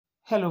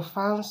Hello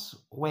fans,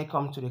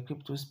 welcome to the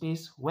crypto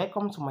space.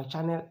 Welcome to my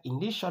channel. In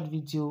this short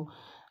video,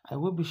 I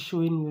will be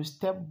showing you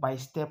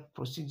step-by-step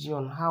procedure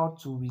on how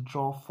to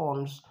withdraw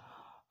funds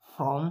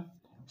from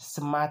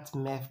Smart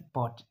MEV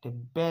bot, the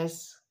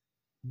best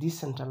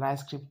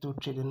decentralized crypto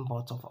trading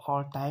bot of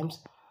all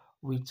times,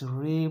 with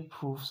real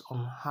proofs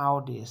on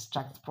how they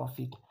extract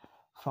profit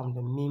from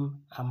the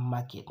meme and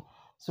market.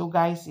 So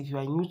guys, if you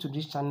are new to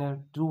this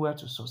channel, do well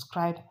to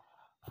subscribe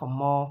for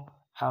more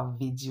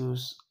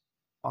videos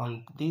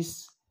on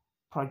this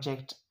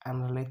project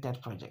and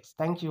related projects.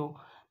 Thank you.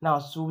 Now,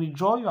 to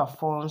withdraw your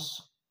funds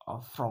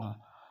from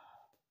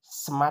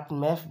Smart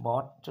MEV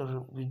bot,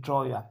 to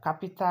withdraw your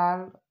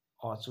capital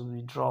or to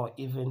withdraw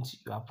even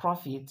your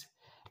profit,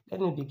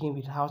 let me begin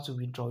with how to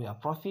withdraw your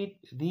profit.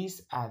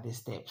 These are the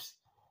steps.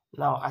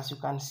 Now, as you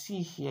can see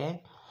here,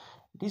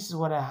 this is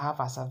what I have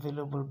as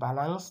available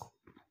balance.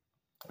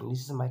 And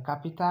this is my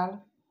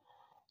capital.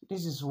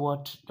 This is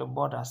what the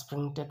board has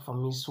printed for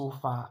me so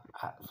far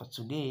for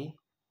today.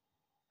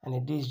 And the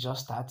day is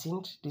just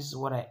starting. This is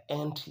what I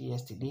earned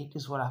yesterday.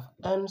 This is what I've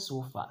earned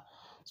so far.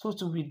 So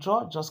to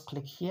withdraw, just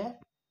click here.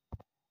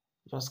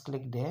 Just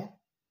click there.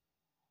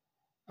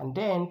 And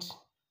then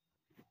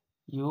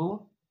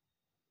you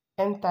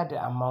enter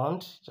the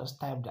amount.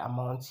 Just type the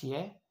amount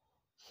here.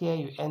 Here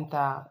you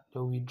enter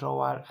the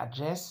withdrawal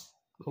address,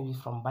 maybe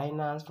from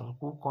Binance, from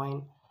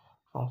KuCoin,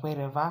 from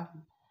wherever.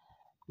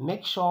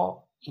 Make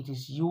sure it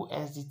is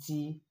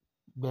USDT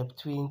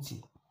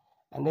BEP20.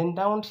 And then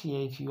down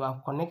here, if you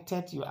have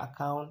connected your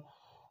account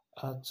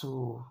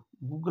to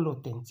Google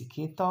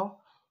Authenticator,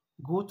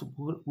 go to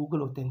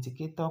Google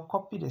Authenticator,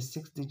 copy the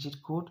 6-digit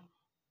code,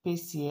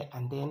 paste here,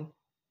 and then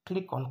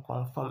click on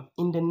confirm.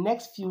 In the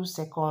next few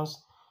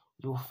seconds,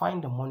 you'll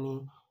find the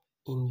money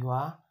in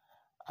your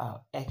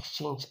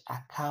exchange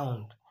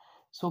account.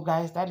 So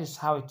guys, that is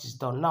how it is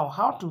done. Now,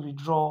 how to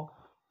withdraw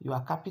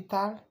your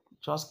capital?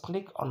 Just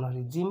click on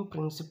redeem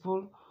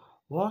principal.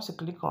 Once you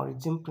click on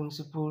redeem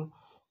principal,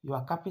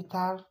 your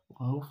capital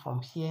will move from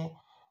here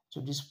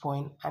to this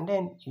point, and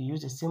then you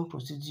use the same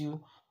procedure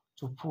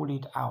to pull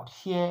it out.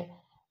 Here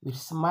with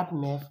Smart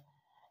MEV,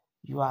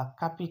 your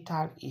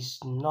capital is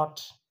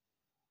not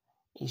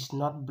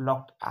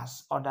blocked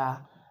as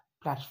other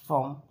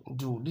platform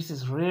do. This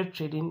is real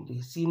trading.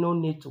 You see no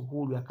need to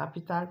hold your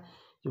capital.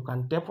 You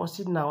can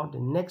deposit now.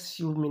 The next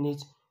few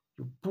minutes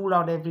you pull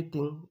out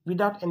everything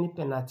without any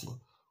penalty.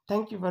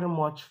 Thank you very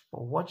much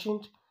for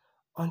watching.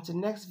 Until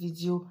next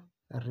video,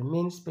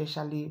 remain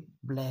specially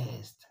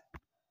blessed.